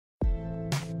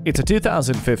It's a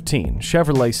 2015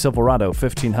 Chevrolet Silverado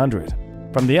 1500.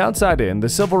 From the outside in, the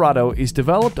Silverado is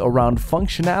developed around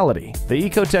functionality. The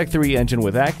Ecotec 3 engine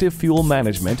with active fuel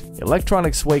management,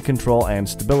 electronic sway control, and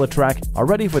StabiliTrak are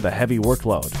ready for the heavy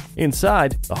workload.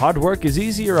 Inside, the hard work is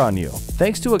easier on you,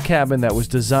 thanks to a cabin that was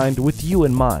designed with you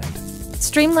in mind.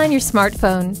 Streamline your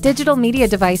smartphone, digital media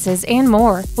devices, and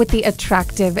more with the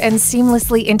attractive and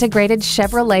seamlessly integrated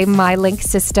Chevrolet MyLink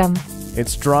system.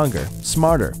 It's stronger,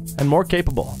 smarter, and more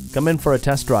capable. Come in for a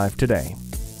test drive today.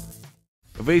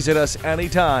 Visit us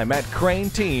anytime at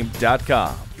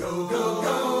crainteam.com.